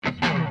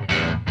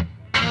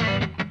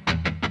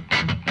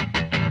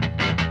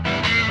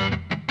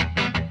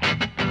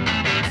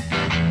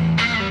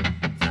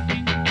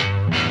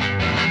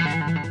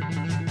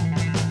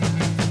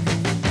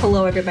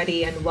Hello,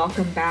 everybody, and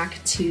welcome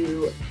back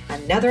to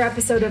another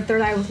episode of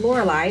Third Eye with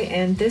Lorelei,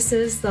 and this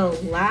is the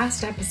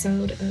last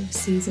episode of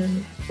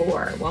Season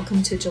 4.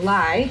 Welcome to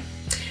July,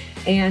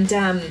 and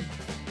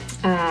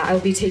I will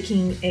be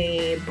taking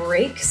a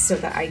break so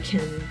that I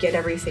can get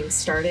everything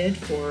started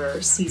for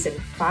Season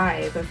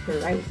 5 of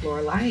Third Eye with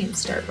Lorelei and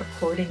start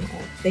recording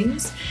all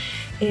things.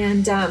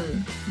 And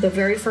the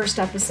very first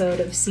episode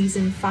of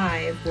Season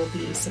 5 will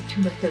be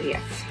September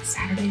 30th,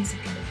 Saturday,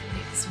 September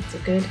 30th, so it's a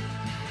good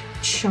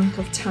chunk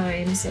of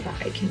time so that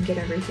I can get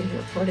everything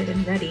recorded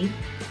and ready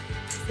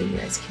so you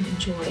guys can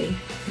enjoy the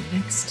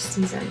next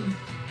season.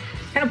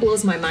 It kind of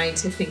blows my mind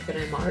to think that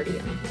I'm already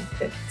on the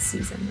 5th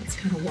season. That's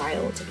kind of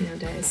wild.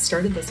 And I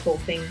started this whole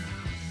thing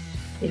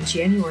in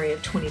January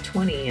of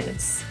 2020 and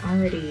it's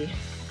already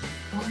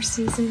 4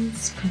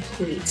 seasons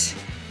complete.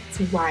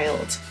 It's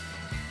wild.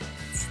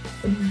 It's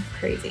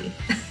crazy.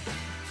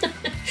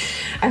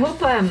 I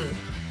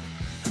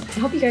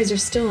hope you guys are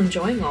still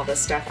enjoying all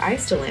this stuff. I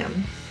still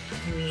am.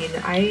 I mean,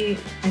 I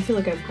feel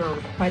like I've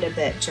grown quite a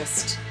bit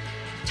just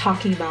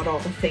talking about all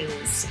the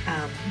things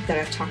that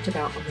I've talked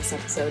about on this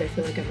episode. I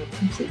feel like I'm a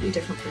completely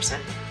different person,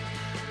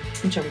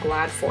 which I'm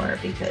glad for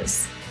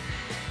because,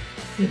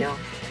 you know,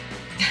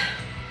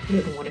 you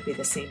wouldn't want to be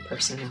the same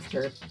person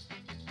after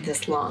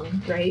this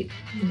long, right?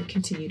 And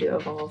continue to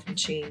evolve and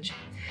change.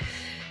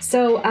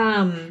 So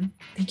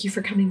thank you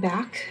for coming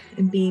back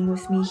and being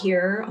with me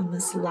here on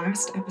this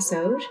last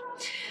episode.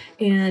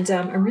 And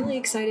I'm really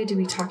excited to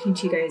be talking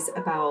to you guys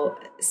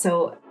about,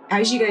 so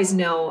as you guys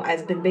know,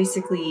 I've been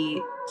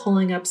basically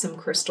pulling up some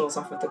crystals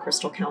off of the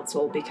Crystal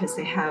Council because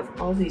they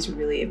have all these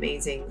really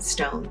amazing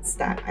stones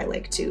that I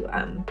like to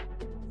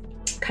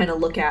kind of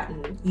look at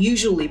and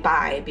usually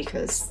buy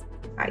because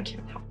I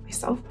can't help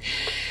myself.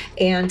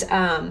 And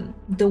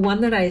the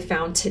one that I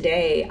found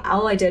today,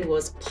 all I did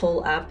was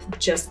pull up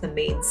just the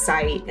main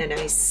site and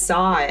I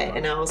saw it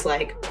and I was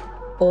like,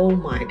 oh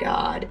my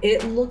God,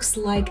 it looks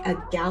like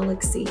a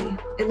galaxy.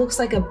 It looks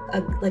like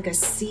a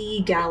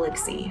sea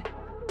galaxy.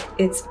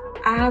 It's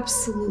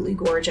absolutely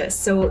gorgeous.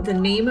 So the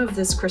name of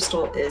this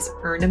crystal is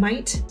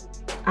Irnimite,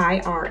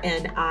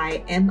 Irnimite.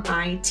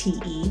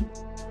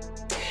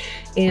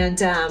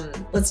 And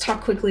let's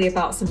talk quickly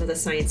about some of the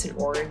science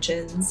and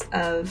origins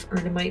of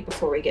Irnimite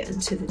before we get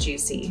into the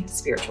juicy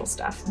spiritual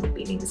stuff and the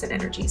meanings and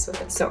energies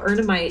with it. So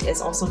Irnimite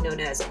is also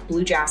known as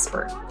blue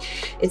jasper.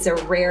 It's a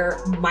rare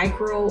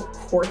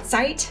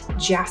micro-quartzite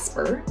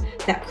jasper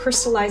that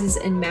crystallizes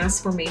in mass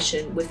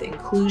formation with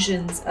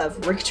inclusions of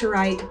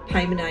richterite,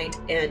 pimonite,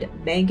 and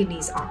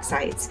manganese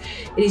oxides.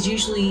 It is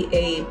usually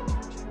a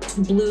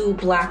blue,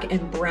 black,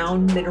 and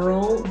brown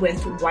mineral with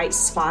white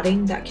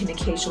spotting that can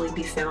occasionally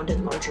be found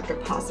in larger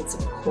deposits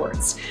of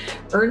quartz.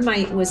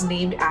 Irnimite was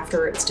named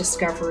after its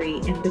discovery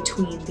in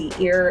between the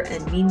Ir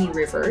and Nemi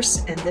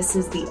rivers, and this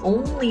is the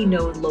only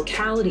known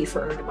locality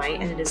for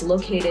Irnimite, and it is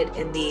located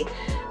in the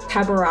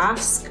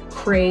Khabarovsk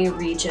Krai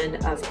region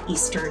of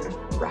eastern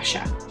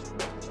Russia.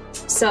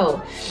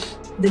 So,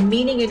 the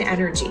meaning and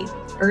energy.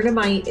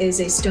 Irnimite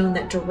is a stone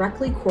that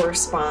directly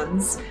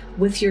corresponds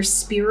with your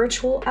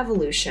spiritual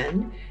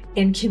evolution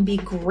and can be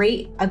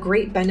a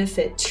great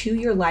benefit to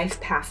your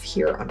life path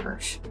here on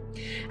Earth.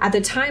 At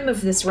the time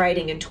of this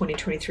writing in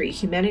 2023,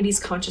 humanity's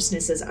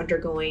consciousness is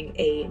undergoing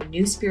a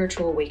new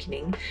spiritual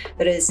awakening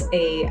that is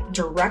a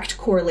direct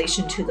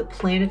correlation to the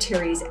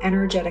planetary's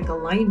energetic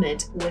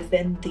alignment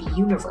within the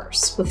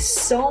universe. With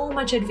so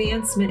much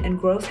advancement and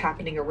growth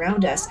happening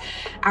around us,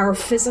 our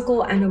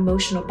physical and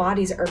emotional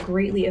bodies are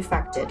greatly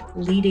affected,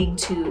 leading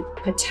to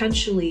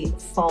potentially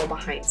fall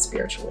behind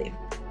spiritually.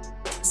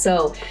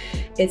 So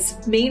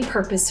its main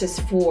purpose is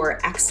for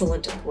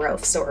excellent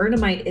growth. So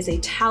Irnimite is a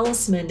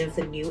talisman of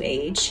the new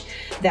age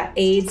that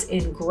aids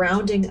in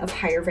grounding of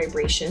higher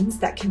vibrations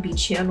that can be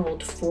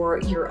channeled for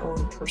your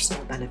own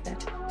personal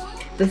benefit.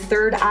 The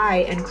third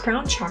eye and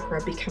crown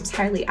chakra becomes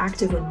highly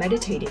active when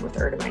meditating with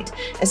Irnimite,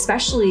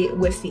 especially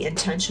with the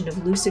intention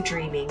of lucid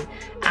dreaming,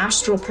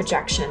 astral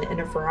projection,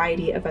 and a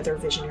variety of other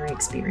visionary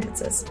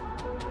experiences.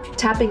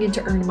 Tapping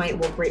into Irnimite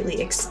will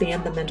greatly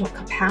expand the mental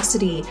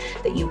capacity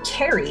that you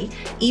carry,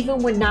 even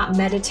when not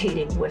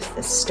meditating with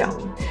the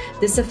stone.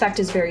 This effect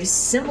is very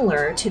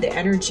similar to the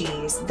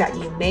energies that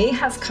you may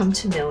have come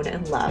to know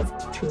and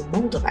love through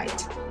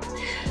Moldavite.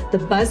 The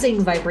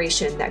buzzing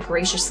vibration that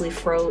graciously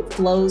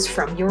flows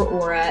from your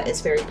aura is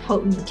very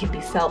potent and can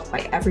be felt by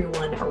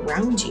everyone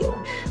around you,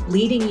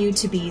 leading you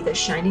to be the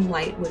shining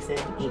light within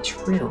each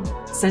room.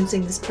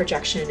 Sensing this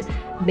projection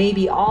may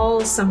be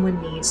all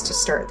someone needs to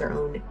start their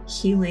own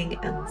healing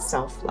and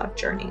self-love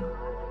journey.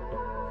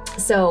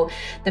 So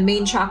the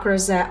main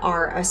chakras that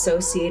are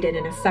associated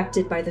and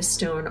affected by the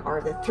stone are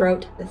the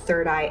throat, the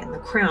third eye, and the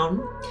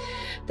crown.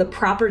 The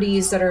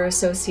properties that are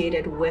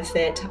associated with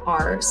it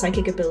are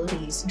psychic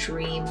abilities,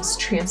 dreams,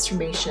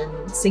 transformation,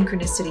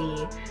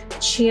 synchronicity,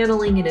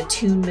 channeling and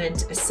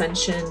attunement,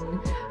 ascension,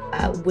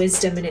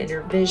 wisdom and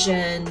inner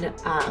vision,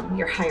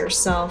 your higher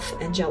self,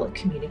 angelic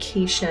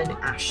communication,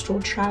 astral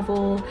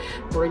travel,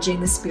 bridging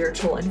the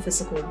spiritual and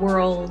physical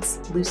worlds,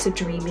 lucid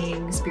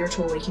dreaming,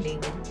 spiritual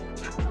awakening,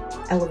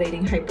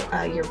 elevating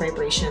your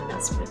vibration,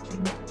 that sort of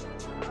thing.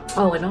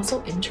 Oh, and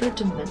also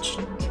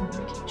interdimensional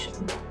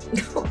communication.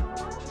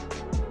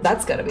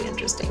 That's got to be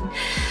interesting.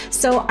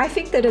 So I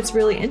think that it's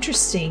really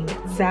interesting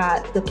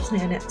that the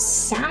planet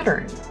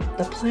Saturn,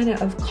 the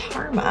planet of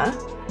karma,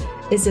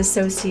 is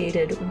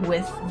associated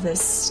with this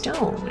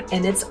stone.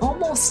 And it's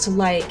almost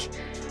like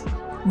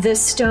this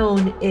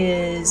stone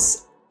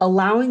is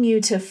allowing you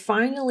to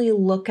finally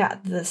look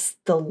at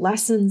the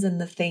lessons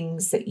and the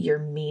things that you're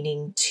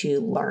meaning to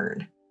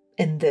learn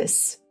in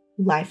this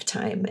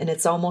lifetime. And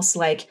it's almost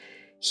like,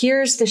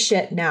 here's the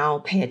shit now,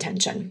 pay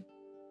attention.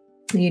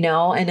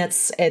 And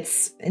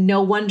it's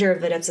no wonder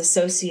that it's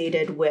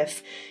associated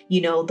with,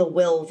 the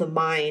will, the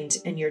mind,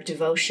 and your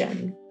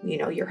devotion,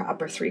 your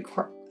upper three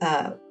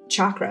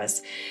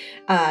chakras,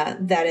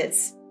 that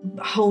it's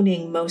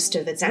honing most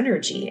of its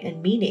energy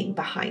and meaning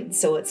behind.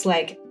 So it's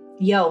like,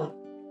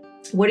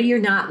 what are you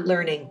not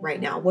learning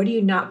right now? What are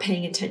you not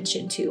paying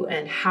attention to?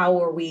 And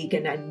how are we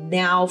going to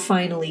now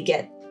finally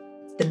get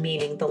the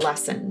meaning, the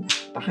lesson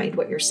behind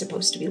what you're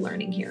supposed to be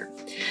learning here?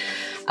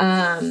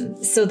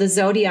 So the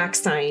zodiac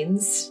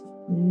signs,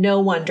 no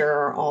wonder,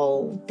 are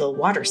all the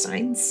water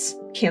signs: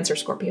 Cancer,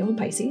 Scorpio, and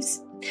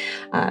Pisces.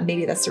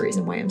 Maybe that's the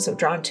reason why I'm so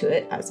drawn to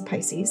it as a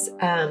Pisces.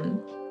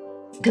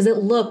 Because it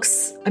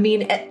looks,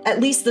 at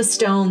least the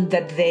stone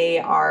that they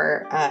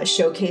are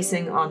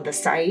showcasing on the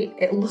site,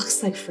 it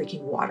looks like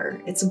freaking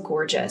water. It's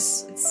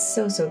gorgeous. It's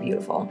so, so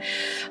beautiful.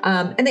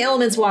 And the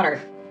element's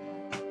water.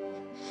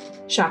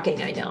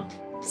 Shocking, I know.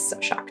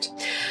 So shocked.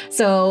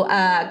 So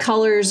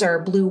colors are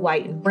blue,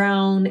 white, and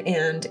brown,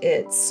 and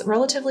it's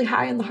relatively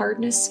high on the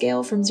hardness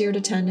scale. From 0 to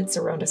 10, it's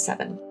around a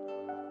 7.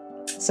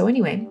 So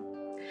anyway,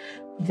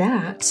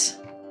 that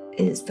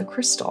is the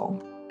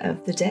crystal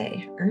of the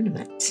day,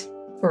 Irnimite,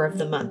 or of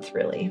the month,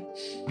 really,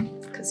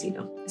 because,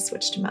 I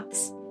switched to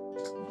months.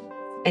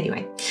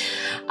 Anyway,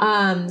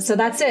 so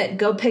that's it.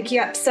 Go pick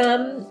you up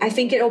some. I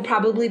think it'll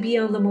probably be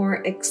on the more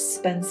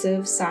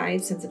expensive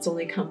side since it's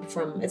only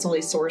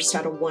sourced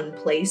out of one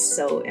place.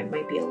 So it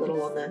might be a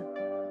little on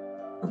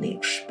the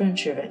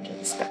expensive end of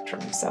the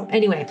spectrum. So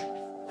anyway,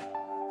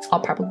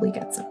 I'll probably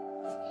get some.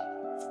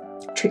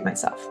 Treat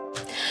myself.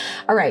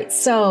 All right.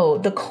 So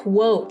the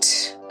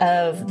quote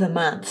of the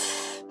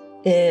month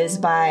is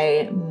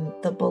by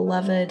the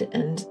beloved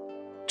and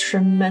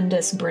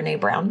tremendous Brené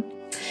Brown.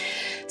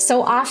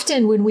 So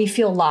often when we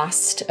feel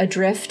lost,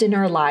 adrift in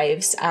our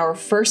lives, our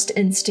first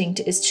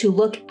instinct is to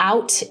look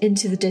out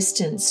into the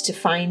distance to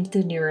find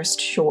the nearest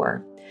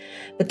shore.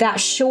 But that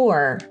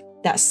shore,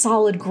 that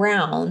solid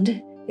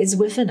ground, is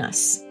within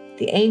us.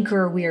 The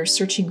anchor we are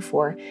searching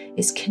for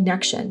is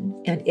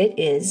connection, and it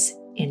is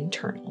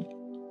internal.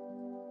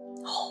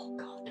 Oh,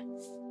 God.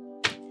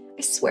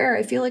 I swear,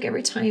 I feel like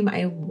every time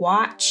I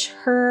watch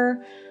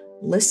her,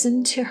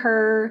 listen to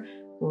her,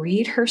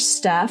 read her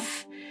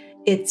stuff,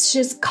 it's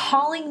just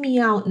calling me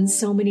out in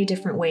so many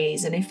different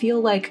ways. And I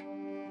feel like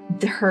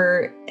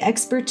her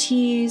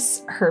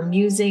expertise, her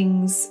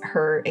musings,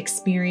 her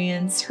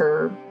experience,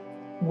 her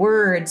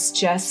words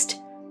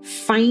just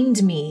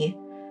find me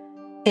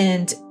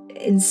and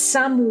in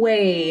some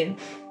way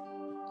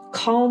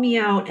call me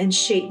out and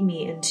shape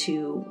me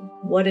into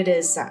what it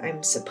is that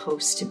I'm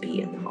supposed to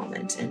be in the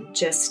moment. And it's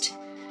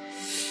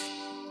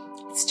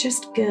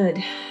just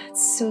good.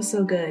 It's so,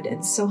 so good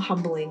and so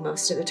humbling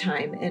most of the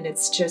time. And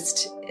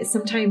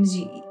sometimes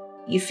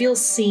you feel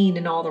seen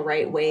in all the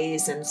right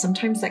ways. And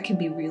sometimes that can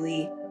be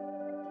really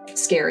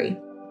scary.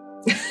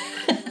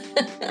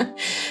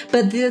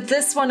 But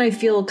this one I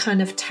feel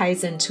kind of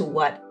ties into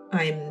what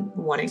I'm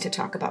wanting to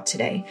talk about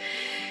today.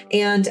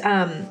 And,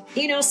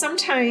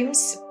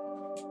 sometimes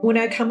when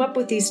I come up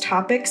with these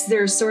topics,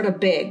 they're sort of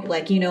big.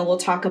 Like, we'll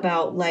talk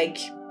about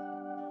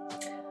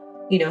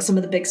some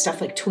of the big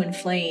stuff like twin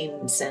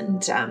flames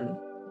and,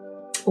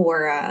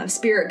 or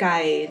spirit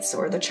guides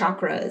or the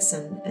chakras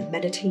and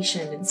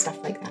meditation and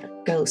stuff like that,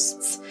 or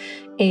ghosts,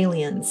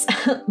 aliens.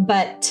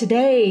 But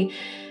today,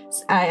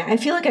 I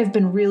feel like I've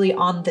been really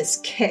on this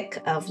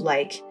kick of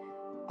like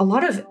a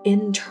lot of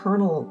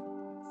internal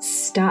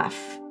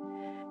stuff,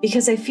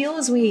 because I feel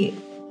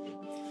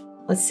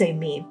let's say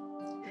me,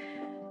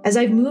 as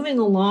I'm moving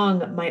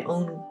along my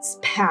own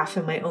path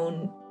and my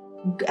own,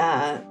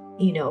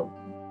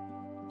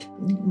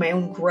 my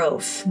own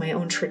growth, my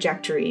own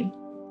trajectory,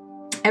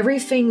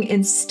 everything,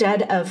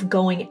 instead of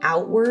going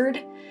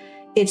outward,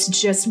 it's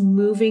just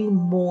moving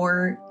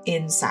more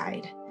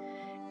inside.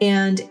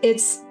 And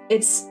it's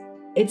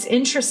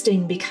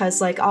interesting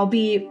because like I'll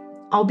be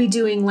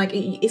doing, like,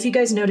 if you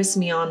guys notice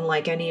me on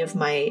like any of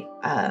my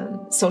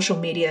social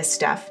media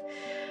stuff,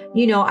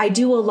 I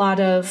do a lot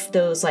of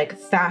those like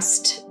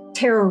fast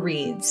tarot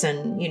reads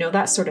and,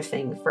 that sort of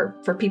thing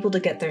for people to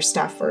get their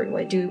stuff, or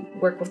I do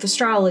work with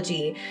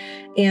astrology.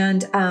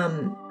 And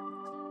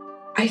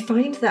I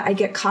find that I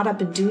get caught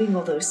up in doing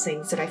all those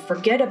things that I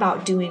forget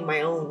about doing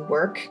my own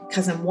work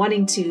because I'm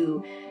wanting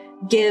to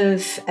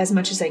give as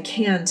much as I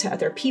can to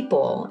other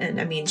people.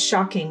 And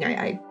shocking,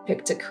 I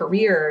picked a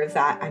career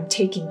that I'm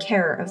taking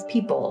care of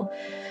people,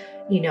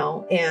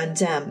 and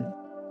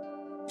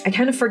I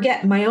kind of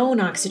forget my own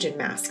oxygen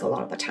mask a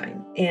lot of the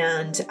time.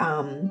 And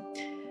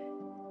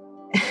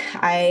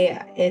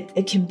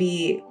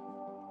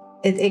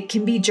it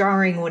can be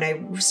jarring when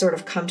I sort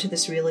of come to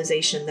this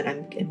realization that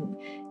I'm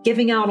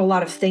giving out a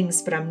lot of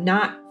things, but I'm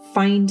not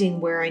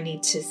finding where I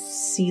need to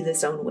see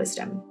this own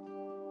wisdom,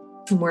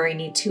 and where I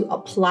need to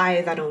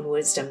apply that own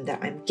wisdom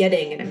that I'm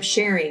getting and I'm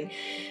sharing.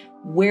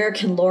 Where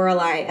can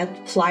Lorelai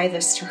apply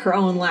this to her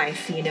own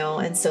life,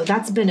 And so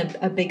that's been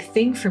a big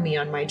thing for me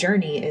on my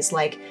journey, is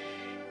like,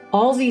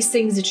 all these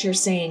things that you're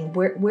saying,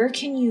 where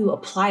can you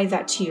apply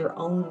that to your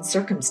own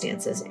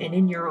circumstances and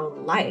in your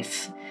own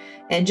life?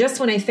 And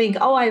just when I think,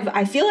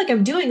 I feel like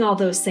I'm doing all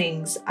those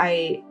things,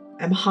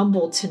 I'm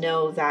humbled to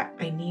know that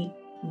I need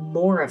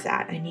more of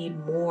that. I need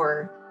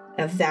more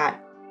of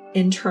that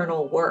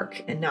internal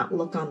work and not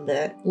look on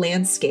the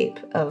landscape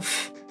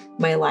of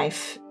my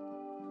life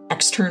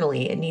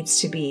externally. It needs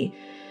to be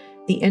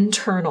the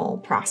internal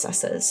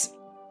processes.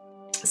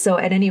 So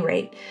at any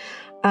rate,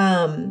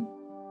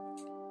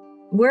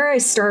 where I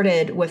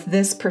started with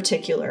this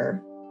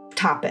particular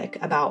topic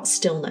about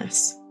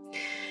stillness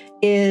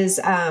is,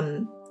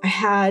 of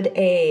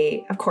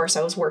course,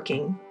 I was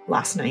working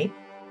last night,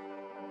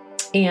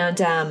 and,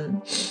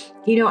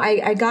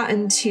 I got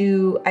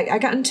into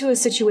a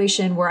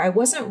situation where I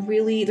wasn't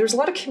really, there's a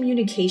lot of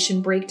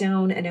communication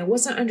breakdown, and I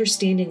wasn't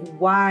understanding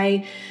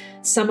why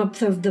some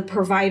of the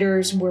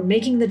providers were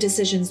making the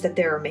decisions that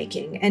they were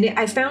making. And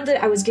I found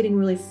that I was getting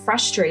really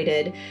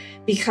frustrated,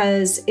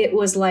 because it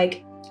was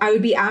like, I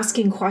would be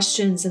asking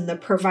questions and the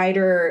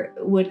provider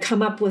would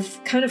come up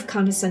with kind of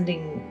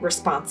condescending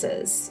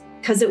responses.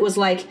 Cause it was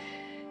like,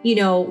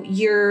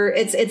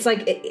 it's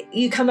like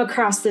you come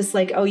across this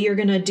like, oh, you're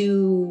going to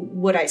do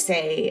what I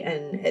say.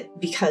 And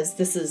because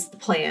this is the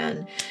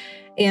plan.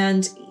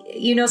 And,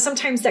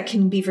 sometimes that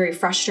can be very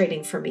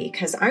frustrating for me,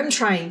 because I'm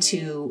trying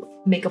to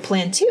make a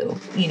plan too,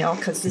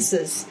 because this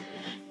is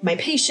my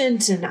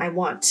patient and I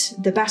want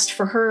the best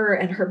for her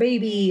and her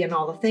baby and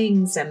all the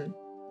things. And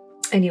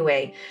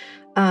anyway,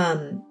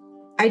 I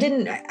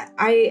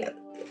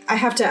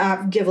have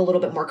to give a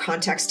little bit more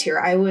context here.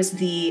 I was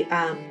the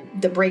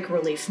break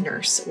relief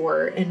nurse,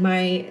 or in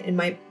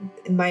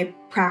my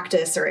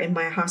practice or in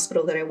my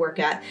hospital that I work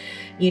at,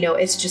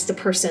 it's just the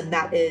person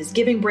that is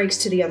giving breaks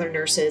to the other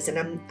nurses.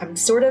 And I'm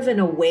sort of in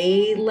a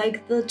way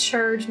like the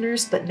charge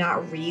nurse, but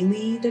not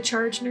really the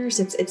charge nurse.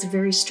 It's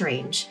very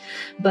strange,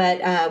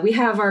 but, we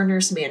have our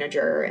nurse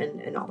manager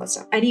and all that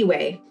stuff.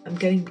 Anyway, I'm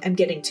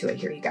getting to it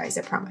here, you guys,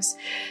 I promise.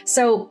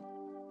 So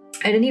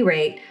at any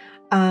rate,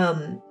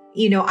 I'm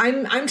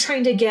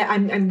trying to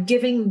I'm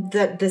giving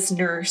this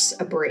nurse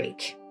a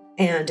break,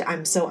 and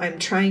I'm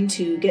trying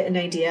to get an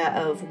idea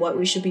of what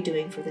we should be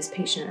doing for this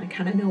patient. I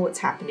kind of know what's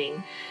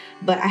happening,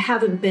 but I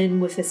haven't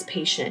been with this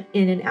patient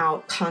in and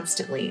out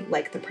constantly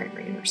like the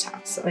primary nurse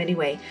has. So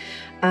anyway,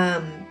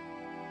 I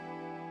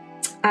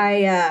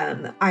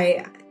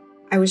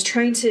was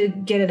trying to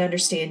get an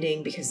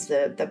understanding, because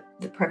the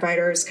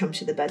provider has come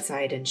to the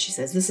bedside and she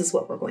says, "This is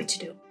what we're going to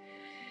do."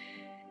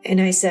 And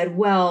I said,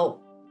 well,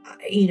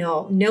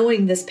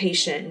 knowing this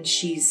patient, and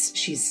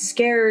she's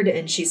scared,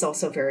 and she's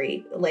also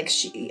very I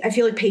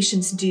feel like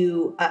patients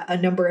do a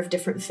number of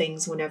different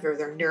things whenever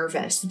they're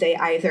nervous. They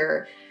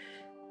either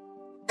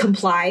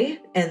comply,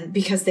 and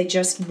because they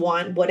just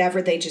want whatever,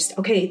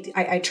 okay,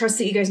 I trust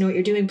that you guys know what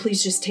you're doing.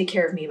 Please just take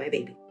care of me and my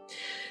baby.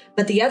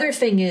 But the other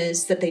thing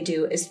is that they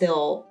do is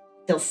they'll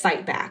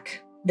fight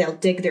back. They'll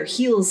dig their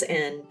heels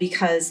in,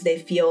 because they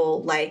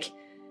feel like,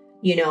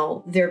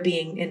 they're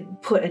being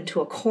put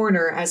into a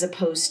corner, as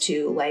opposed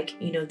to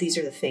these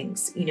are the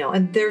things,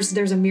 and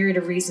there's a myriad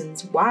of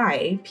reasons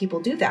why people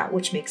do that,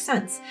 which makes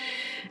sense.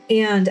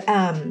 And,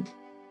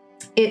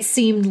 it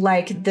seemed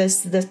like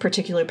this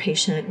particular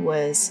patient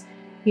was,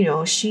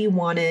 she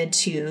wanted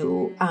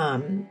to,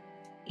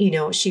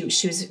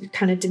 she was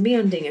kind of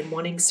demanding and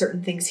wanting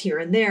certain things here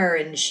and there.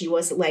 And she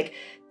was like,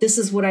 this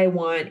is what I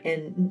want,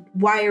 and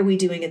why are we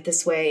doing it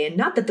this way? And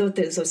not that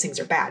those things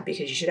are bad,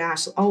 because you should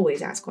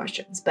always ask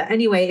questions. But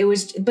anyway, it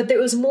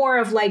was more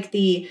of like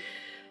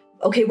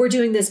okay, we're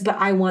doing this, but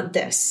I want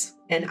this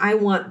and I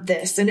want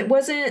this. And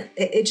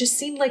it just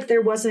seemed like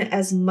there wasn't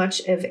as much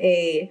of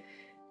a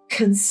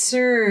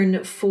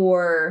concern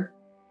for,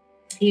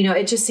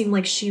 it just seemed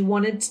like she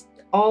wanted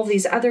all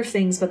these other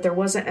things, but there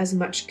wasn't as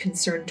much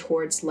concern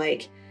towards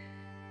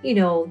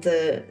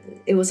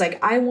it was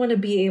like, I want to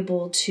be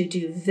able to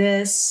do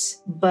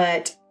this,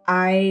 but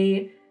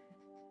it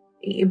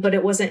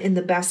wasn't in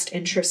the best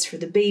interest for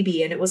the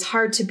baby. And it was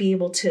hard to be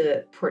able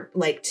to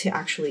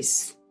actually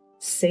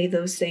say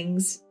those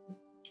things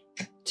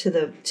to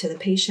the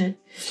patient.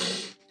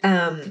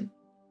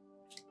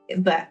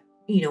 But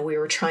we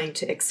were trying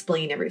to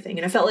explain everything.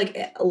 And I felt like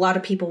a lot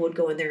of people would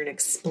go in there and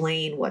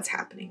explain what's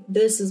happening.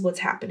 This is what's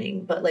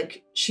happening. But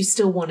she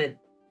still wanted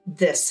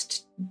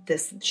this,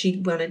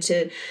 she wanted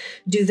to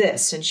do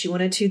this, and she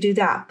wanted to do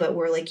that. But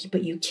we're like,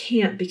 but you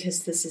can't,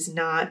 because this is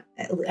not,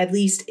 at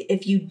least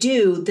if you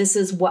do, this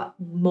is what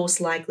most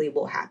likely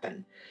will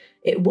happen.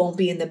 it won't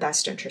be in the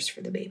best interest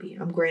for the baby.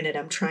 Granted,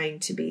 I'm trying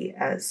to be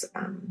as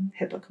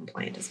HIPAA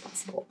compliant as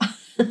possible.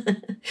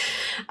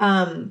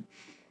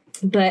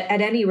 But at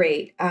any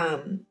rate,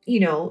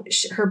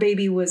 her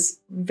baby was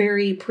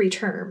very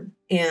preterm.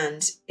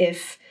 And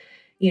if,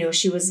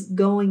 she was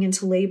going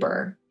into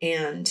labor,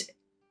 and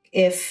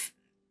if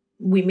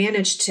we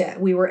managed to,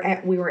 we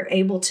were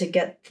able to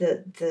get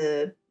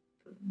the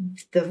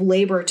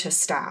labor to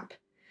stop,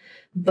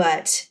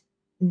 but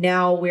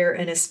now we're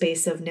in a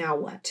space of now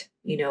what?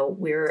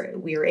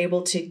 We're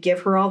able to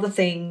give her all the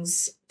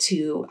things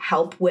to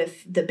help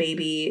with the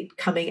baby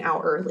coming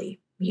out early,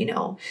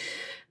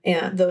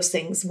 and those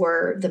things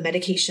were the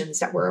medications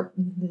that were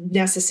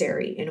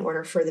necessary in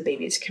order for the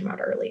baby to come out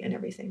early and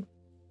everything.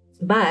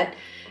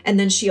 And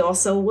then she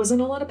also was in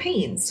a lot of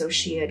pain. So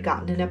she had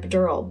gotten an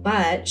epidural,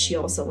 but she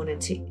also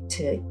wanted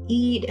to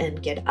eat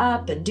and get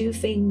up and do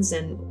things.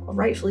 And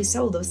rightfully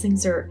so, those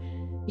things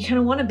you kind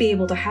of want to be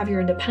able to have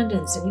your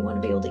independence, and you want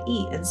to be able to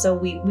eat. And so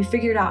we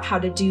figured out how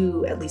to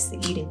do at least the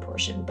eating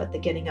portion, but the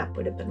getting up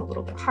would have been a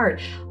little bit hard.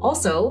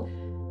 Also,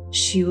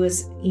 she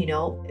was, she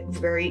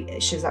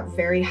was at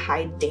very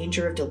high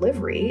danger of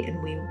delivery.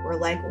 And we were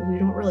like, we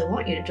don't really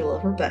want you to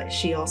deliver, but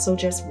she also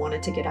just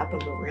wanted to get up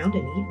and move around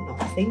and eat and all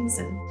the things.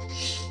 And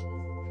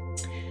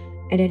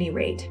at any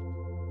rate,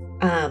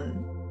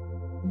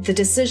 the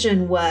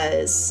decision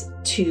was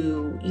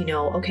to,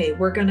 okay,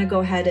 we're going to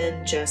go ahead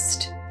and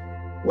just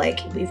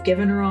we've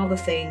given her all the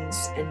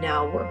things, and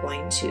now we're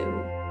going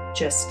to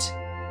just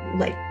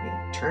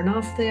turn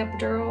off the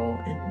epidural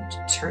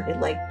and turn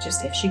it,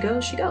 just if she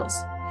goes, she goes.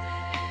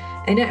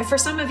 And for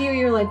some of you,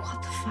 you're like,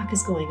 what the fuck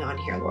is going on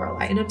here,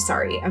 Lorelai? And I'm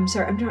sorry. I'm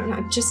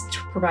just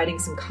providing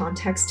some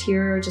context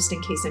here, just in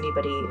case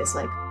anybody is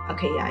like,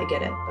 okay, yeah, I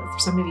get it. But for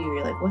some of you,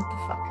 you're like, what the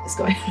fuck is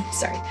going on? I'm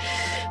sorry.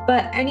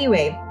 But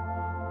anyway,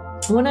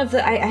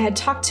 I had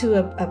talked to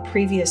a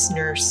previous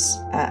nurse,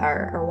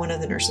 or one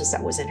of the nurses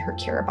that was in her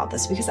care about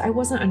this, because I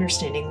wasn't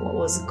understanding what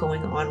was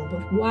going on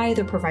with why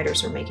the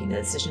providers were making the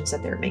decisions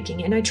that they're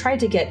making. And I tried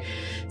to get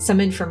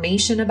some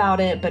information about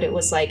it, but it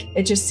was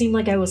it just seemed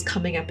like I was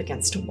coming up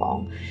against a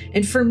wall.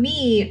 And for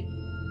me,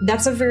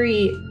 that's a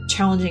very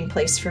challenging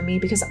place for me,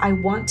 because I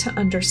want to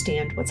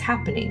understand what's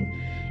happening.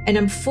 And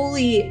I'm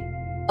fully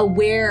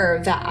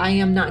aware that I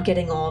am not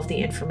getting all of the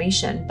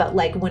information, but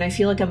when I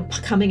feel like I'm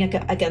coming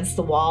against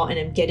the wall and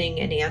I'm getting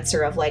an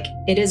answer of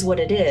it is what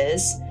it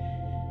is,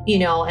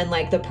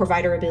 and the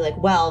provider would be like,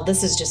 well,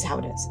 this is just how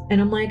it is.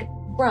 And I'm like,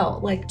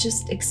 bro,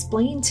 just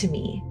explain to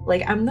me.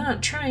 I'm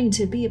not trying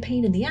to be a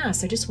pain in the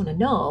ass. I just want to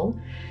know.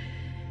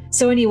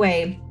 So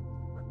anyway,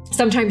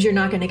 sometimes you're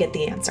not going to get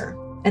the answer.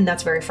 And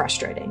that's very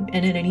frustrating.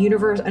 And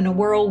in a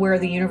world where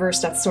the universe,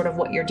 that's sort of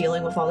what you're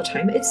dealing with all the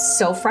time, it's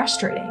so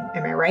frustrating.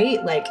 Am I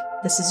right?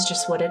 This is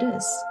just what it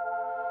is.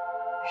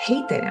 I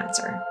hate that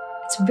answer.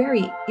 It's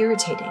very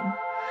irritating.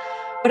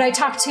 But I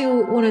talked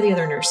to one of the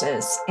other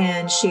nurses,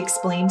 and she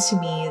explained to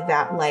me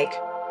that,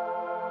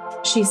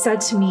 she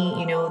said to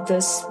me,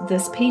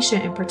 this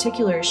patient in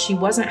particular, she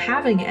wasn't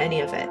having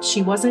any of it.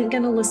 She wasn't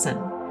going to listen.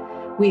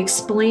 We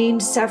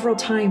explained several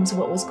times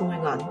what was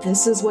going on.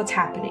 This is what's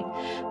happening.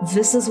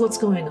 This is what's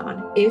going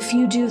on. If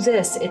you do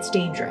this, it's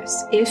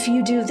dangerous. If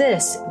you do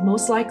this,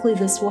 most likely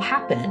this will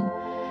happen.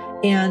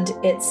 And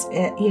it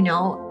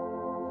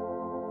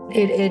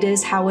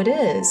is how it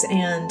is.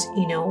 And,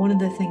 one of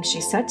the things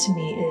she said to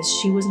me is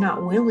she was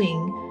not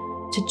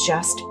willing to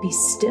just be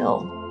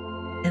still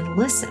and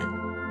listen.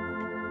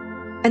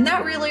 And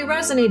that really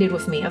resonated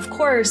with me. Of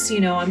course,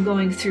 I'm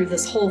going through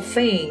this whole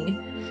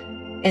thing,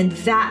 and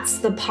that's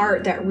the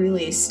part that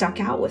really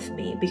stuck out with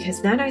me,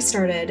 because then I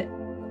started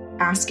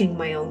asking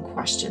my own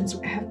questions.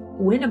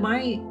 When am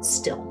I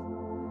still?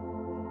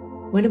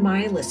 When am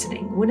I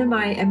listening?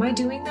 Am I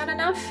doing that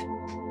enough?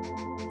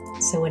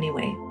 So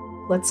anyway,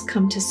 let's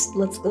come to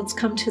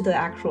the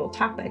actual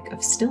topic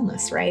of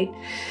stillness, right?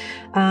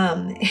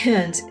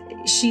 And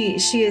she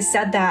has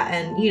said that,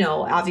 and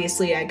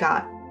obviously I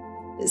got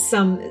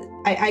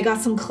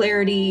some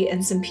clarity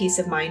and some peace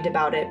of mind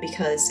about it,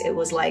 because it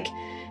was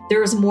there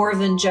was more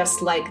than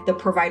just the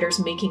providers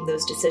making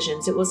those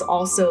decisions. It was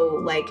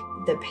also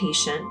the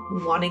patient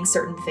wanting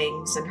certain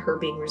things and her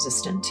being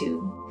resistant to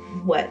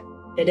what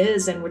it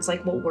is. And it's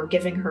well, we're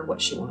giving her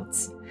what she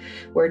wants.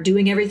 We're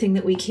doing everything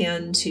that we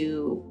can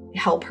to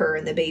help her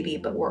and the baby,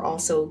 but we're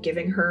also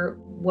giving her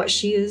what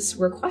she is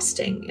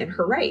requesting and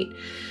her right.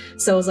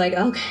 So I was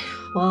okay,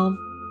 well,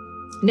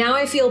 now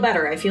I feel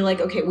better. I feel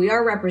okay, we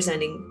are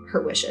representing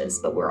her wishes,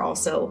 but we're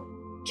also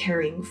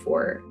caring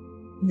for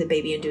the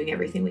baby and doing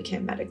everything we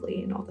can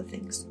medically and all the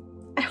things.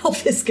 I hope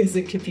this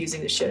isn't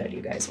confusing the shit out of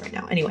you guys right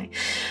now. Anyway,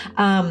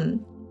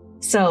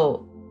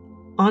 so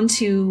on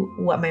to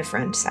what my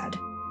friend said.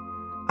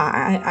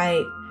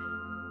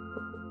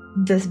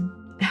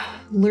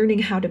 Learning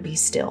how to be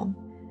still.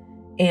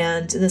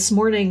 And this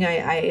morning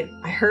I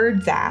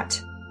heard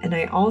that, and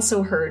I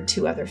also heard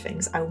two other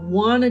things. I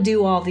want to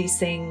do all these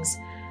things,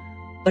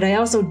 but I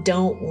also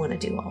don't want to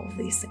do all of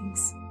these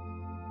things.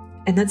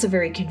 And that's a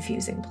very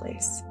confusing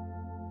place,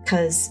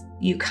 because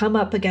you come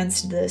up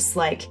against this,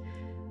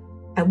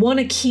 I want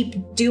to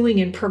keep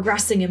doing and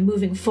progressing and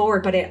moving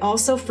forward, but I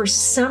also, for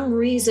some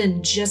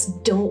reason,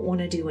 just don't want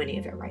to do any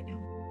of it right now.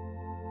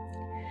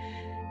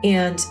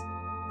 And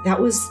that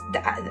was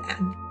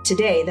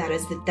today.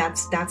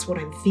 That's what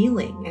I'm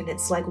feeling. And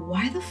it's like,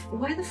 why the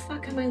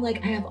fuck am I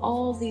like, I have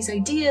all these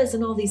ideas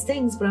and all these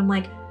things, but I'm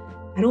like,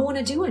 I don't want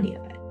to do any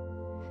of it.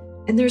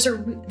 And there's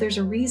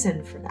a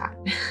reason for that.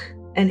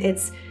 And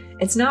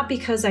it's not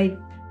because I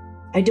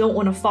don't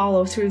want to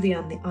follow through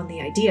on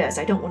the ideas.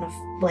 I don't want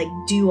to like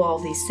do all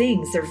these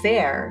things. They're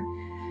there.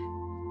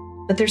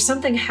 But there's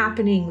something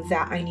happening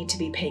that I need to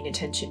be paying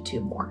attention to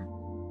more.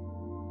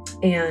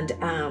 And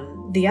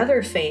the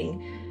other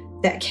thing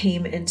that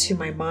came into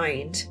my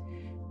mind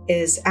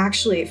is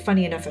actually,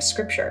 funny enough, a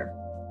scripture,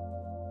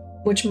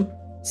 which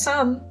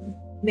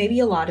maybe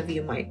a lot of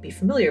you might be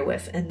familiar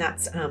with, and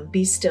that's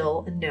be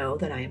still and know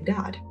that I am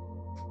God.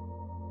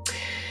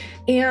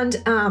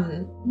 And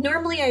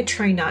normally I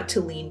try not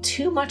to lean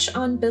too much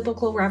on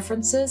biblical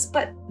references,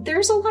 but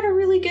there's a lot of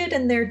really good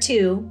in there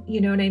too,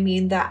 you know what I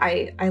mean, that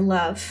I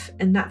love,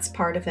 and that's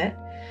part of it.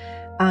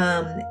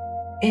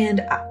 And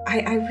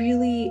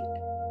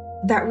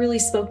that really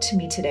spoke to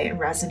me today and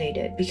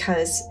resonated,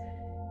 because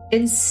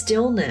in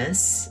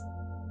stillness,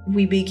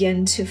 we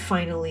begin to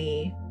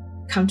finally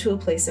come to a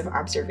place of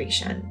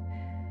observation,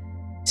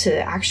 to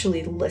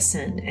actually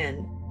listen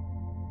and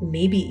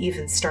maybe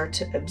even start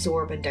to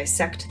absorb and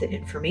dissect the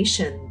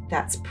information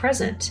that's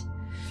present.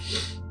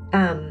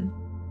 And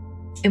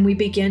we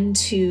begin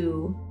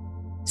to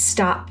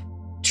stop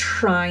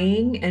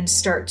trying and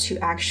start to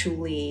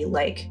actually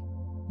like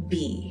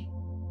be.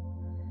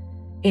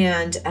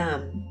 And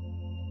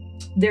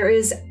there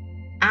is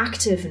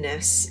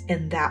activeness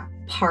in that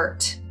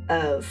part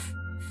of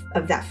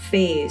that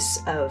phase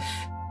of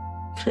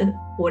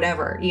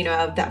whatever, you know,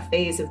 of that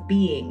phase of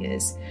being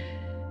is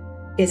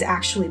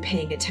actually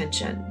paying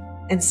attention.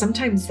 And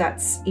sometimes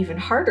that's even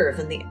harder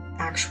than the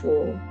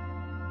actual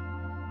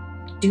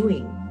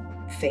doing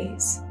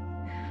phase.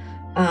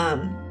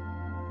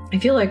 I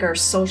feel like our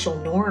social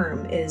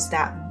norm is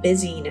that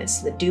busyness,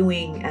 the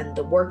doing and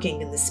the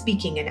working and the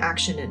speaking and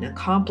action and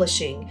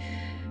accomplishing.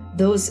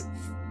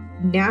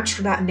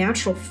 That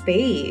natural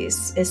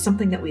phase is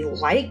something that we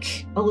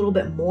like a little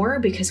bit more,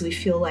 because we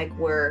feel like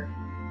we're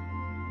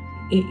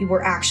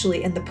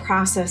actually in the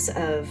process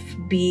of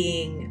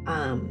being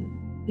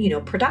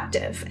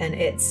productive, and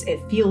it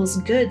feels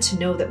good to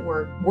know that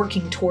we're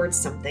working towards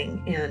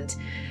something, and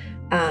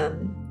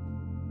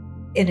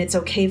it's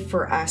okay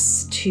for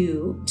us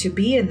to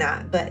be in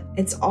that. But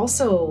it's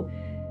also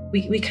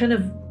we kind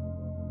of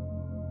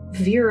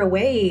veer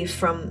away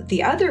from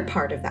the other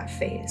part of that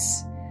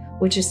phase,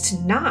 which is to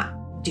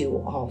not do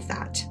all of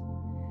that,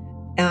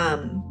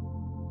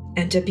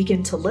 and to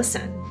begin to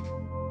listen.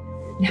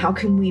 And how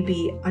can we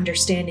be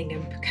understanding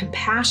and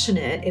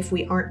compassionate if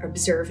we aren't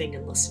observing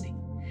and listening?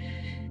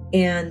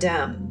 And,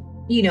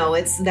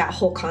 it's that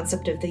whole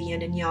concept of the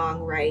yin and yang,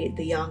 right?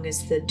 The yang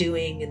is the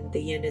doing and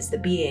the yin is the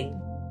being.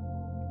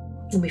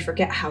 And we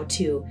forget how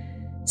to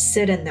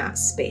sit in that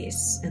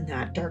space, in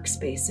that dark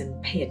space,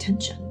 and pay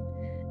attention,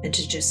 and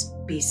to just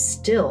be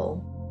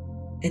still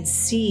and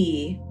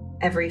see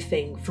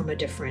everything from a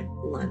different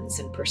lens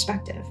and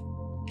perspective.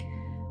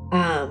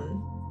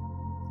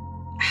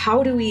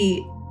 How do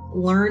we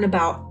learn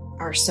about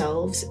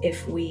ourselves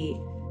if we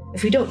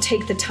don't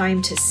take the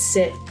time to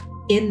sit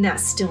in that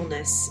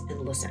stillness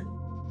and listen?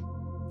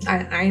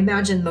 I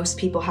imagine most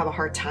people have a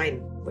hard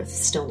time with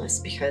stillness,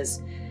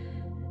 because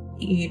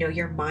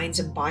your minds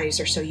and bodies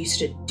are so used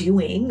to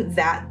doing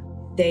that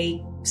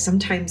they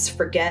sometimes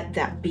forget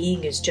that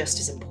being is just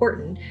as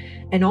important.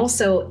 And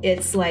also,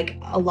 it's like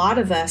a lot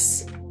of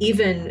us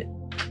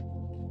even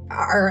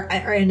are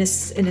in a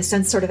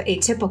sense sort of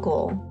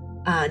atypical,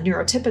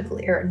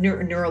 neurotypically, or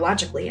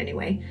neurologically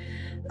anyway,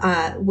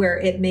 where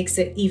it makes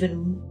it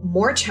even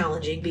more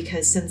challenging,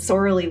 because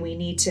sensorially we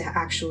need to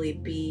actually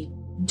be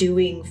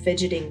doing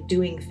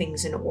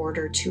things in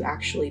order to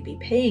actually be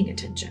paying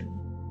attention.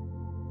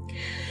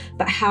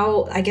 But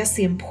I guess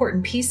the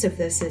important piece of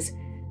this is,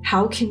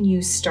 how can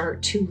you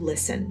start to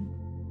listen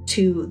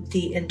to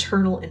the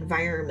internal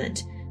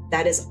environment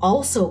that is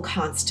also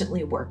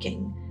constantly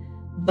working,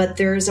 but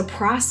there is a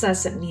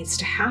process that needs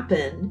to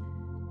happen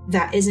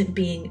that isn't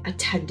being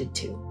attended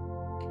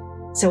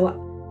to?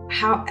 So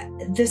how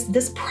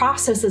this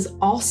process is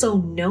also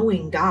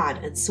knowing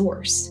God and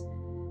Source,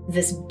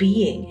 this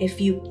being.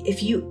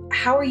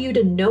 How are you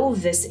to know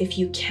this if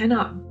you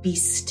cannot be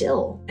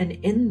still and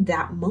in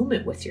that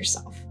moment with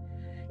yourself?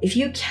 If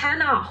you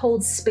cannot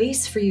hold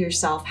space for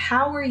yourself,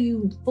 how are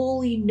you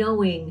fully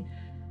knowing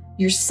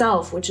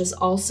yourself, which is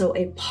also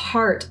a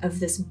part of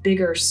this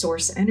bigger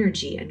source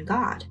energy and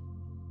God?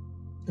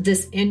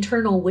 This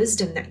internal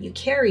wisdom that you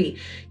carry,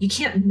 you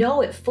can't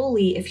know it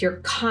fully if you're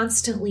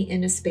constantly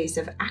in a space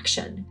of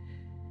action.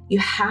 You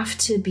have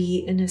to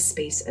be in a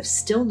space of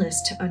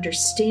stillness to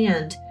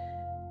understand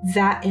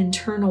that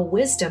internal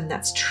wisdom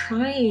that's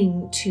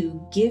trying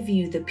to give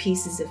you the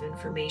pieces of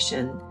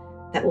information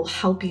that will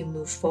help you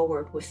move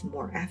forward with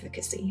more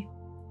efficacy.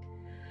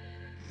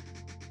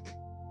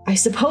 I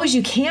suppose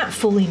you can't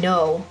fully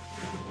know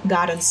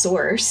God and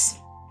source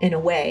in a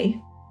way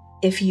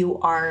if you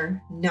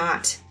are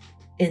not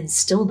in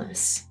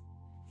stillness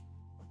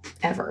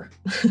ever.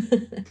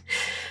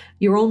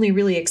 You're only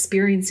really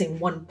experiencing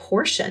one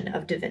portion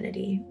of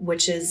divinity,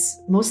 which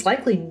is most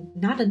likely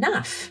not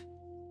enough.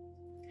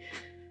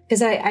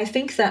 Because I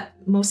think that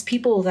most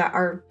people that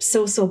are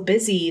so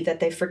busy that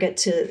they forget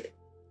to,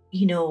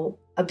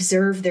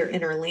 observe their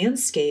inner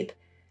landscape,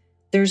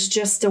 there's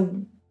just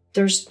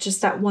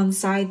that one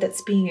side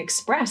that's being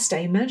expressed. I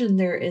imagine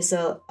there is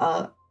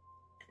a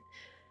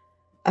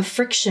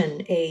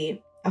friction,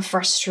 a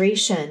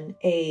frustration,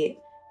 a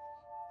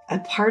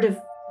part of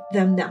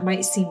them that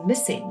might seem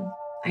missing.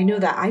 I know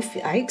that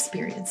I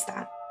experience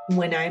that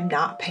when I'm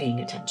not paying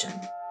attention.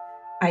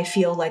 I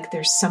feel like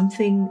there's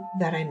something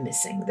that I'm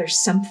missing. There's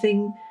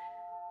something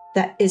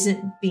that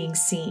isn't being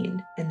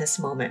seen in this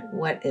moment.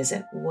 What is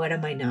it? What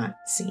am I not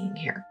seeing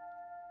here?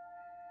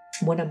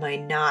 What am I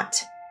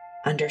not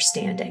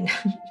understanding?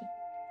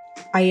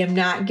 I am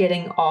not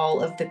getting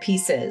all of the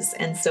pieces.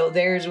 And so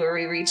there's where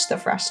we reach the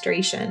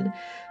frustration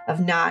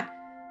of not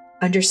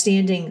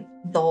understanding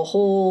the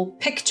whole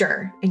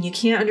picture. And you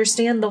can't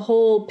understand the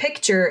whole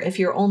picture if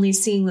you're only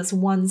seeing this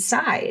one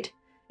side.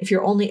 If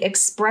you're only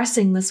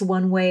expressing this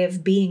one way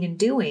of being and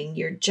doing,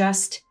 you're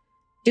just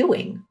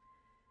doing.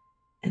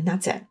 And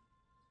that's it.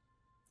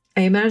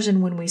 I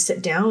imagine when we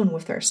sit down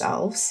with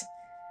ourselves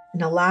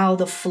and allow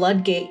the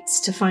floodgates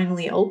to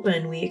finally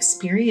open, we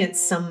experience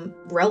some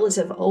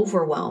relative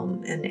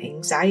overwhelm and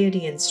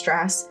anxiety and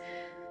stress,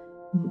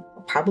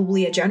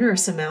 probably a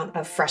generous amount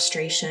of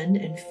frustration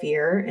and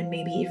fear, and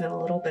maybe even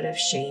a little bit of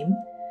shame,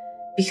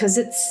 because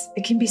it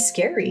can be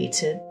scary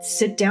to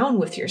sit down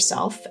with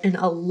yourself and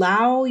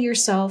allow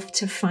yourself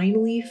to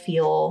finally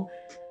feel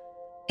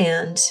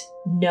and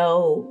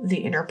know the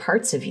inner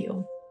parts of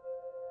you.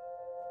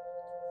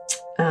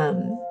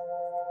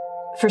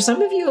 For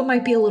some of you, it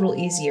might be a little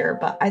easier,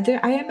 but I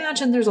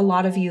imagine there's a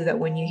lot of you that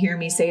when you hear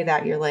me say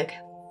that, you're like,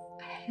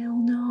 hell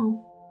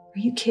no. Are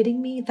you kidding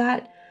me?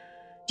 Do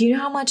you know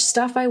how much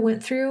stuff I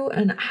went through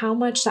and how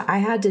much that I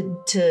had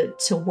to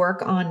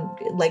work on,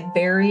 like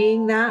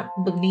burying that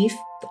beneath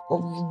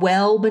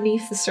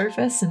the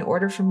surface in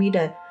order for me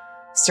to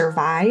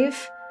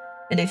survive?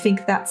 And I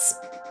think that's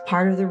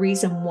part of the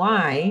reason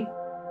why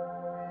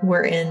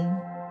we're in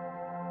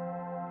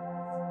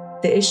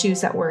the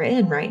issues that we're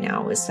in right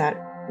now, is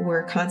that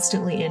we're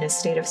constantly in a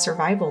state of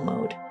survival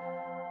mode.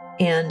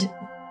 And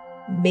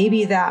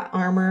maybe that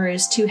armor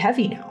is too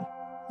heavy now.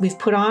 We've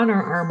put on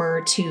our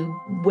armor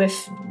to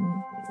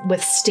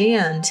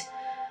withstand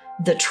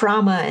the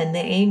trauma and the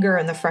anger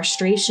and the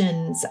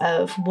frustrations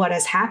of what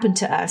has happened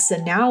to us.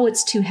 And now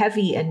it's too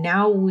heavy. And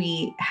now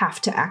we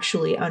have to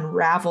actually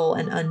unravel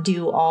and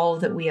undo all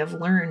that we have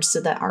learned so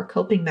that our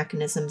coping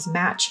mechanisms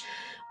match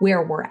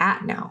where we're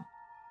at now.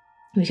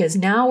 Because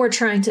now we're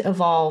trying to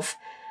evolve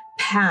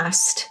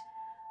past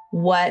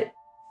what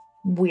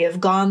we have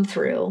gone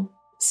through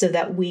so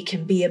that we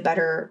can be a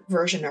better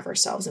version of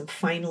ourselves and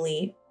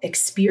finally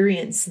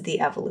experience the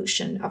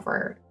evolution of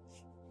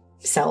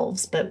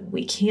ourselves. But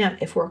we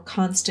can't if we're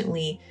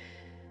constantly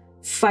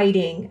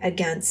fighting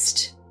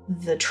against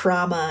the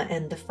trauma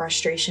and the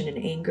frustration and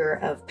anger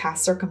of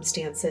past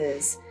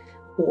circumstances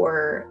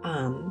or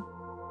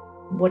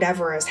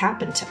whatever has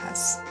happened to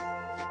us.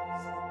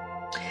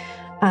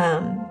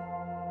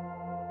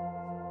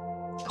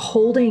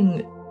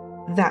 Holding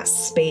that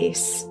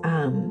space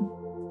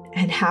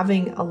and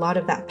having a lot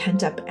of that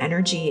pent up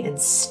energy and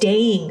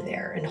staying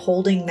there and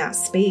holding that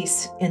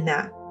space in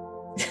that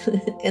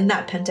in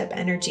that pent up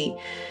energy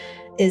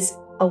is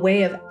a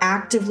way of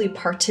actively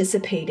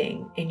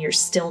participating in your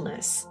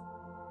stillness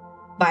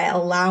by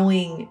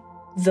allowing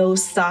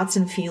those thoughts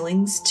and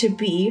feelings to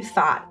be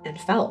thought and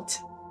felt.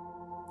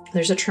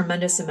 There's a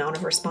tremendous amount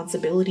of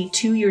responsibility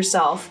to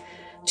yourself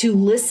to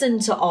listen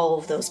to all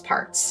of those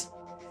parts,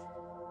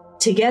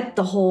 to get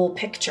the whole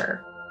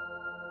picture,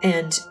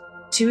 and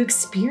to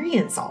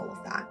experience all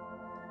of that,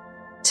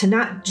 to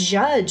not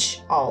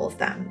judge all of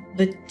them,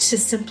 but to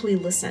simply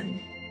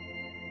listen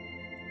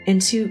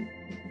and to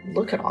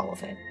look at all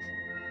of it.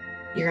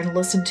 You're going to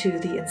listen to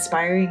the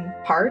inspiring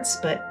parts,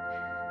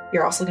 but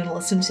you're also going to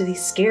listen to the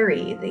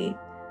scary,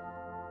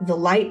 the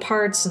light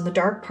parts and the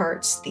dark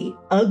parts, the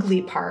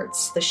ugly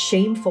parts, the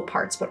shameful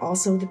parts, but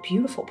also the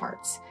beautiful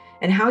parts,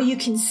 and how you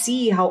can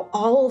see how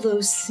all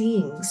those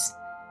things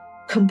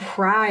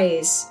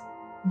comprise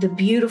the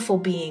beautiful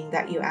being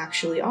that you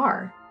actually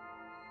are.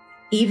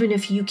 Even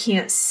if you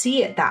can't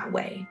see it that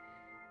way,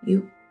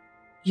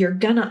 you're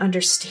gonna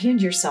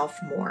understand yourself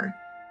more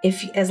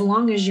as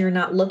long as you're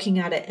not looking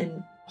at it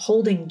and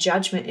holding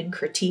judgment and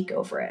critique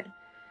over it,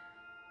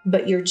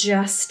 but you're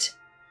just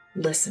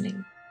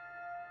listening.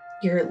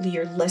 You're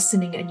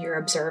listening and you're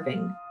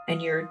observing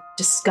and you're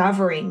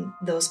discovering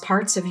those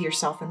parts of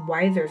yourself and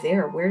why they're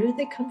there. Where did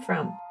they come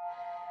from?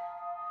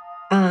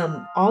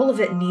 All of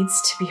it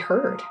needs to be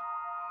heard.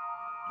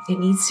 It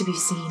needs to be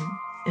seen,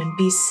 and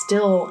be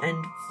still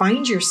and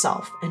find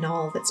yourself in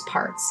all of its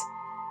parts,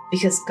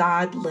 because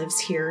God lives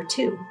here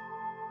too.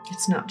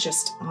 It's not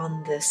just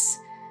on this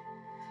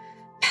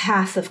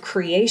path of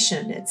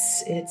creation.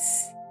 It's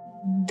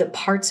the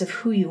parts of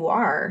who you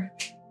are.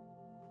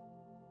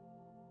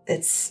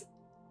 It's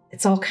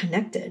all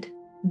connected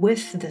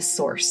with the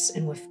source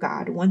and with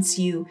God. Once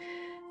you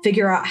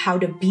figure out how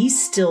to be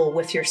still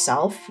with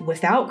yourself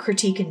without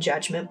critique and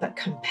judgment, but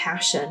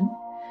compassion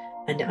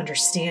and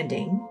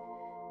understanding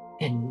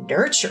and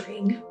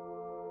nurturing.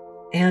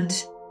 And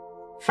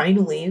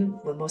finally,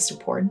 what most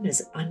important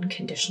is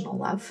unconditional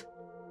love.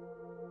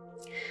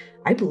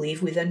 I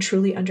believe we then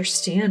truly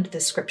understand the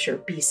scripture,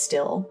 be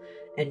still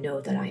and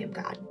know that I am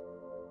God.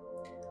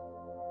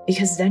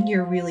 Because then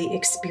you're really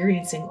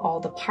experiencing all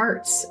the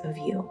parts of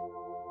you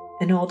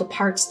and all the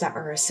parts that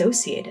are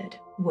associated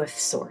with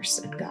Source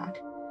and God.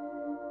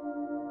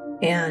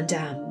 And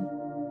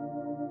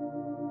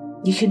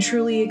you can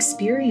truly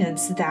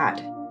experience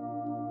that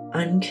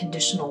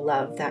unconditional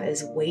love that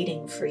is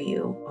waiting for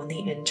you on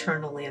the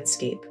internal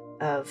landscape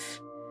of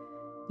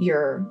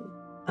your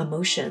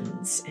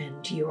emotions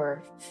and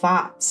your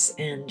thoughts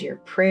and your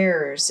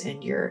prayers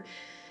and your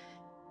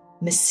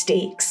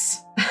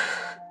mistakes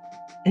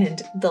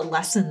and the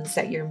lessons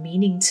that you're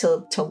meaning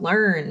to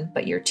learn,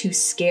 but you're too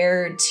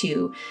scared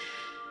to,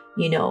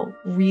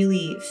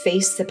 really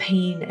face the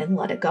pain and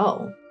let it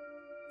go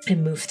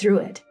and move through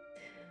it.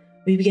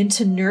 We begin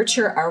to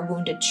nurture our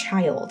wounded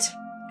child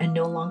and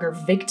no longer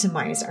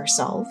victimize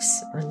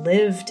ourselves or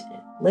live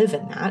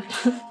in that.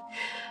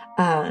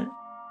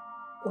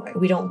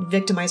 We don't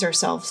victimize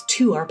ourselves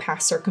to our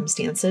past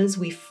circumstances.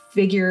 We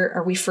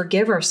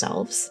forgive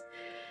ourselves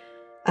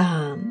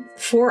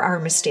for our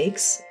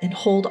mistakes and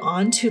hold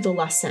on to the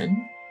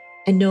lesson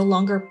and no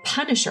longer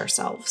punish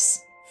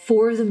ourselves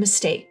for the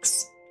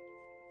mistakes.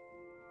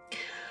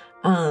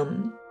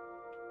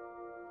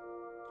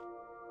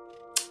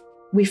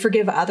 We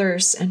forgive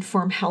others and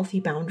form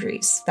healthy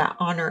boundaries that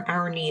honor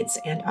our needs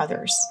and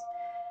others.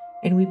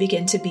 And we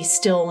begin to be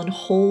still and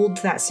hold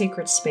that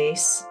sacred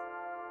space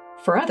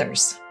for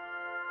others.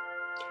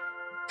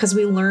 Because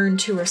we learn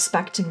to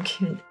respect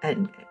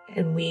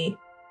and we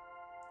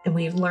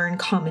learn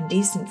common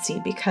decency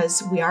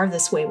because we are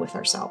this way with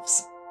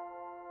ourselves.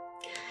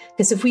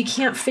 Because if we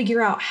can't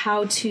figure out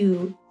how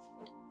to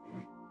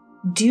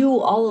do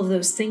all of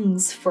those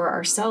things for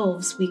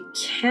ourselves, we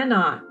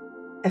cannot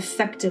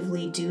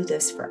effectively do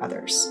this for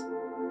others.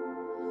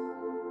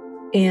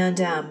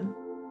 And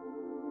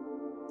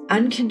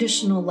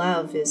unconditional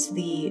love is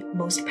the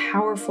most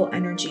powerful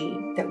energy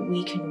that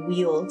we can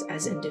wield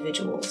as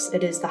individuals.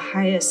 It is the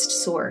highest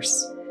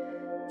source.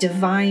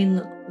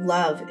 Divine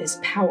love is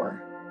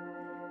power.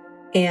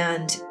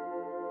 And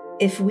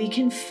if we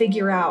can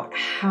figure out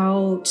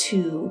how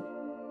to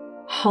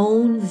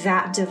hone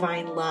that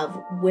divine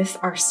love with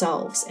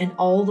ourselves and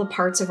all the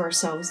parts of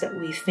ourselves that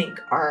we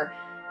think are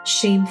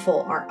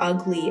shameful, are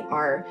ugly,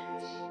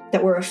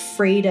 that we're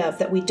afraid of,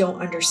 that we don't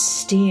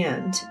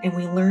understand, and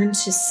we learn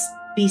to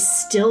be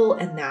still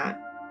in that,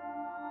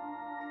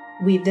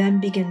 we then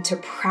begin to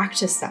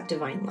practice that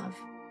divine love.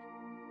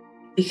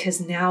 Because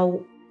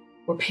now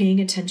we're paying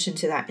attention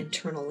to that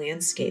internal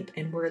landscape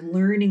and we're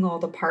learning all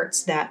the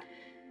parts that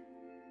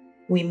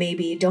we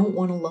maybe don't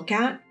want to look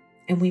at,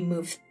 and we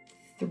move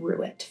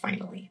through it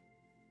finally.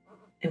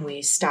 And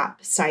we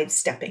stop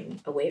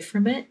sidestepping away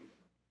from it,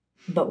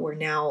 but we're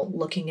now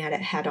looking at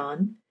it head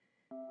on,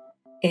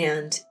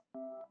 and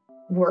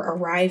we're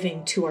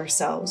arriving to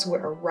ourselves. We're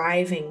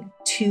arriving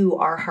to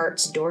our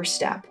heart's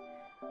doorstep.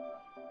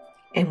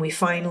 And we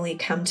finally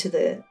come to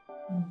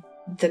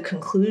the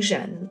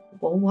conclusion,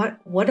 well,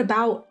 what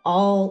about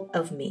all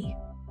of me?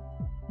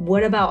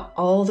 What about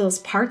all those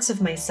parts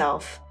of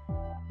myself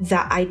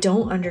that I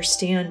don't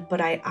understand, but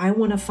I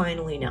want to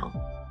finally know?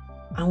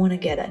 I want to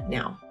get it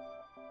now.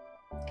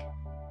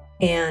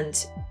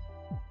 And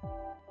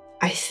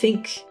I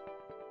think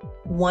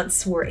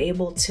once we're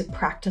able to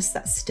practice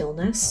that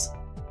stillness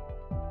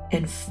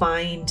and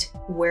find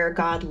where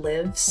God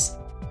lives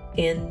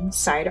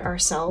inside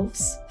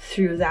ourselves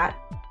through that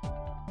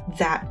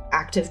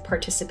active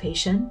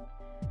participation,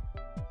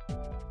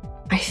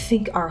 I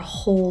think our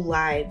whole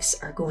lives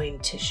are going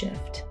to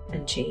shift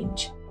and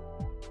change.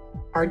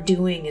 Our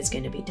doing is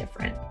going to be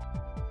different.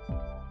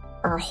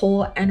 Our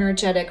whole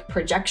energetic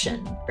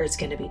projection is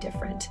going to be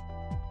different.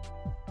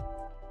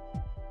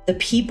 The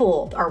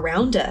people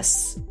around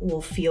us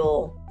will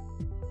feel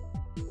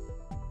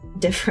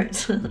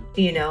different,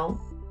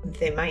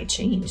 they might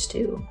change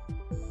too.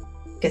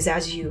 Because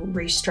as you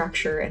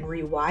restructure and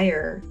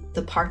rewire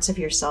the parts of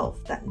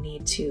yourself that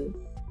need to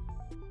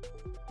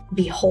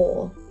be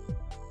whole,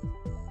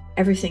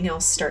 everything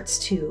else starts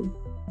to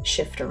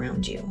shift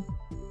around you.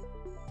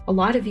 A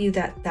lot of you,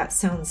 that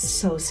sounds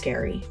so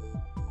scary.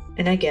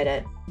 And I get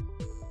it.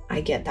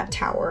 I get that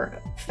tower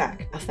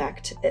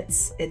effect.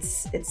 It's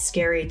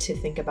scary to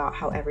think about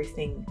how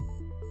everything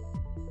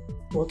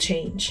will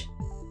change.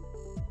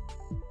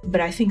 But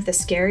I think the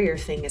scarier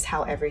thing is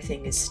how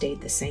everything has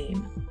stayed the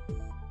same.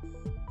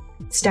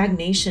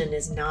 Stagnation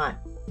is not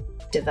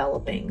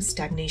developing.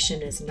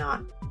 Stagnation is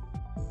not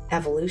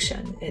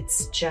evolution.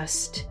 It's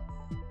just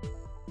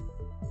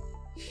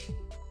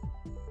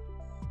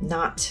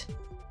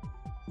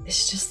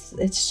it's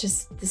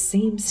just the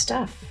same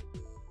stuff.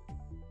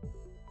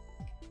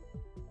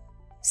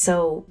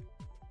 So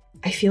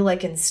I feel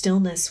like in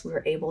stillness,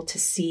 we're able to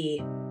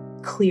see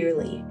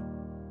clearly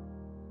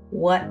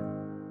what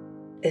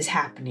is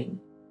happening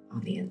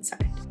on the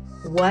inside,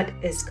 what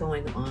is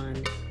going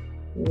on,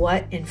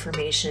 what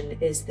information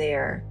is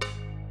there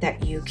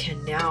that you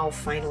can now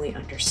finally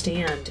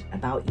understand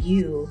about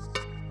you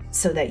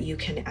so that you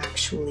can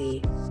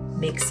actually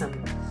make some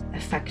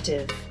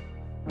effective,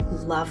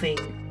 loving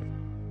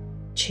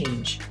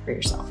change for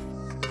yourself,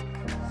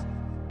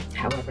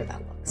 however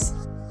that looks.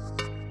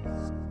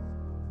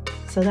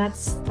 So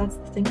that's the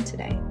thing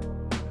today.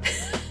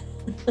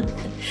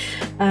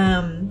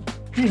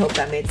 I hope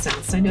that made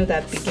sense. I know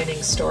that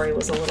beginning story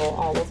was a little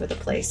all over the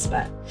place,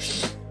 but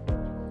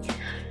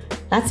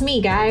that's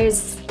me,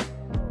 guys.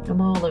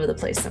 I'm all over the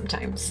place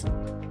sometimes.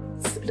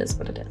 It is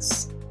what it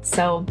is.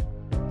 So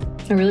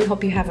I really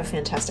hope you have a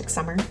fantastic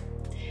summer.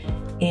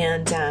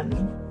 And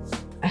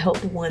I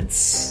hope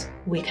once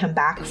we come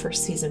back for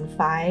season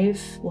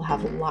 5, we'll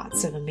have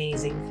lots of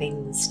amazing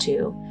things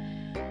to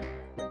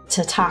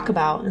talk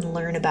about and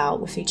learn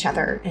about with each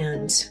other.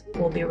 And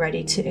we'll be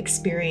ready to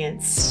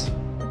experience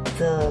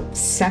the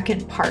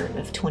second part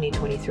of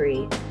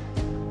 2023.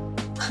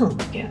 Oh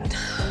my God.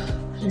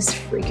 That is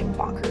freaking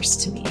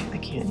bonkers to me. I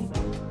can't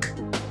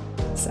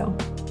even. So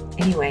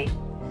anyway,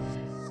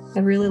 I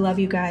really love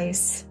you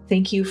guys.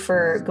 Thank you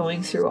for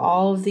going through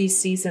all of these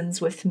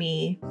seasons with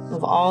me,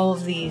 of all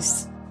of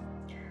this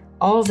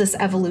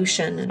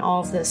evolution and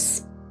all of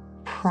this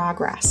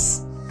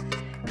progress.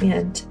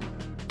 And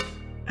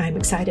I'm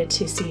excited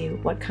to see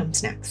what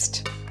comes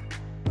next.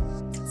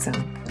 So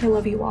I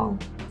love you all.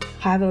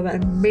 Have an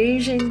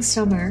amazing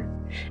summer.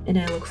 And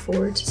I look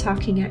forward to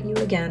talking at you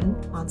again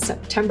on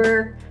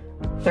September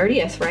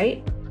 30th,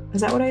 right?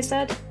 Is that what I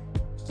said?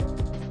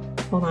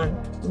 Hold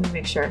on. Let me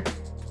make sure.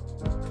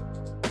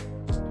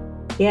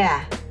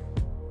 Yeah.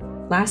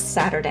 Last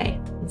Saturday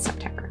in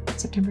September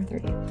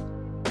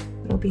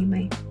 30th. It'll be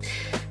my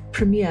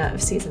premiere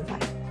of season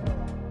 5.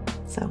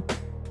 So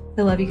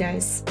I love you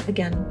guys.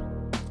 Again,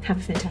 have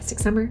a fantastic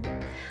summer.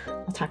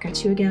 I'll talk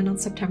at you again on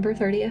September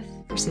 30th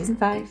for season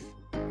 5.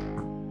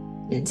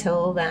 And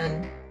until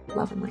then,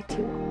 love and light to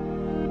you all.